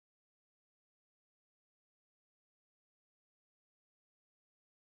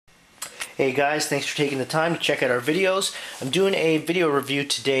Hey guys, thanks for taking the time to check out our videos. I'm doing a video review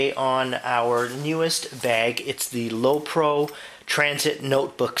today on our newest bag. It's the LowePro Transit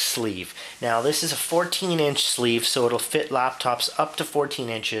Notebook Sleeve. Now this is a 14-inch sleeve, so it'll fit laptops up to 14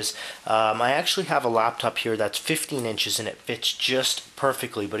 inches. I actually have a laptop here that's 15 inches and it fits just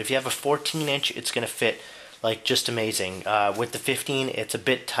perfectly, but if you have a 14-inch, it's going to fit like just amazing. With the 15, it's a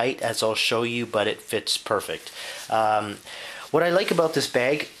bit tight, as I'll show you, but it fits perfect. What I like about this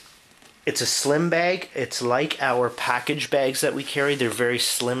bag, it's a slim bag. It's like our package bags that we carry. They're very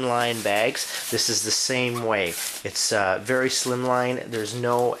slimline bags. This is the same way. It's very slimline. There's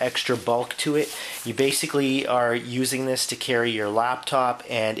no extra bulk to it. You basically are using this to carry your laptop,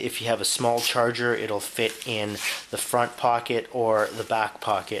 and if you have a small charger, it'll fit in the front pocket or the back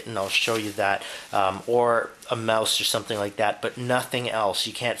pocket, and I'll show you that, or a mouse or something like that, but nothing else.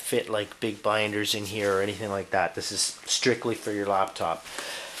 You can't fit like big binders in here or anything like that. This is strictly for your laptop.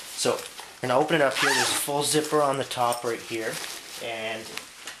 So I'm going to open it up here. There's a full zipper on the top right here, and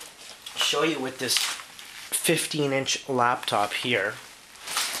show you with this 15-inch laptop here.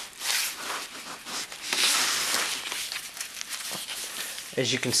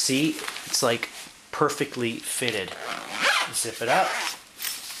 As you can see, it's like perfectly fitted. Zip it up,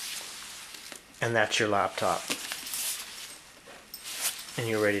 and that's your laptop, and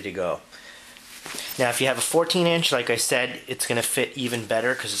you're ready to go. Now if you have a 14-inch, like I said, it's going to fit even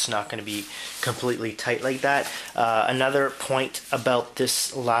better because it's not going to be completely tight like that. Another point about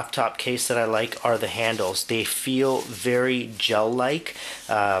this laptop case that I like are the handles. They feel very gel-like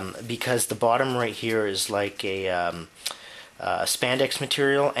because the bottom right here is like a spandex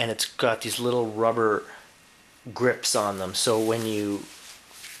material, and it's got these little rubber grips on them. So when you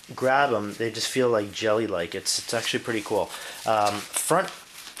grab them, they just feel like jelly-like. It's actually pretty cool. Front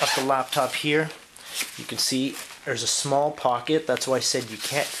of the laptop here, you can see there's a small pocket. That's why I said you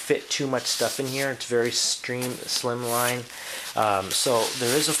can't fit too much stuff in here. It's very slimline. So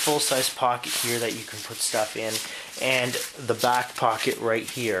there is a full-size pocket here that you can put stuff in, and the back pocket right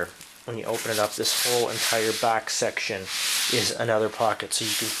here. When you open it up, this whole entire back section is another pocket. So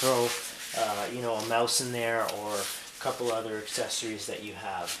you can throw, you know, a mouse in there or a couple other accessories that you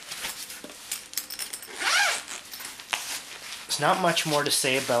have. There's not much more to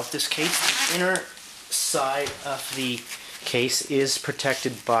say about this case. The inner side of the case is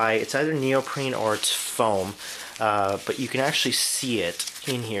protected by, it's either neoprene or it's foam, but you can actually see it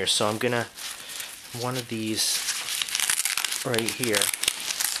in here. So I'm gonna, one of these right here,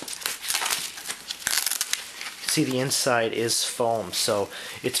 see the inside is foam, so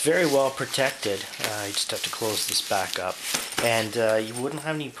it's very well protected. You just have to close this back up, and you wouldn't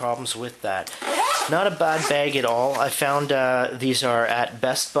have any problems with that. Not a bad bag at all. I found these are at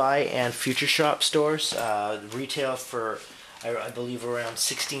Best Buy and Future Shop stores. Retail for, I believe, around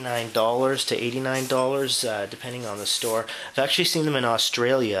 $69 to $89, depending on the store. I've actually seen them in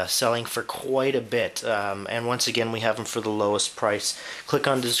Australia selling for quite a bit, and once again we have them for the lowest price. Click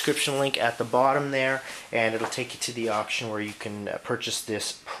on the description link at the bottom there, and it'll take you to the auction where you can purchase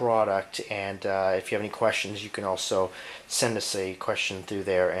this product. And if you have any questions, you can also send us a question through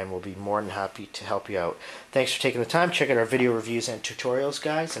there, and we'll be more than happy to help you out. Thanks for taking the time. Check out our video reviews and tutorials,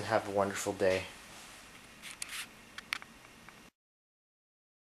 guys, and have a wonderful day.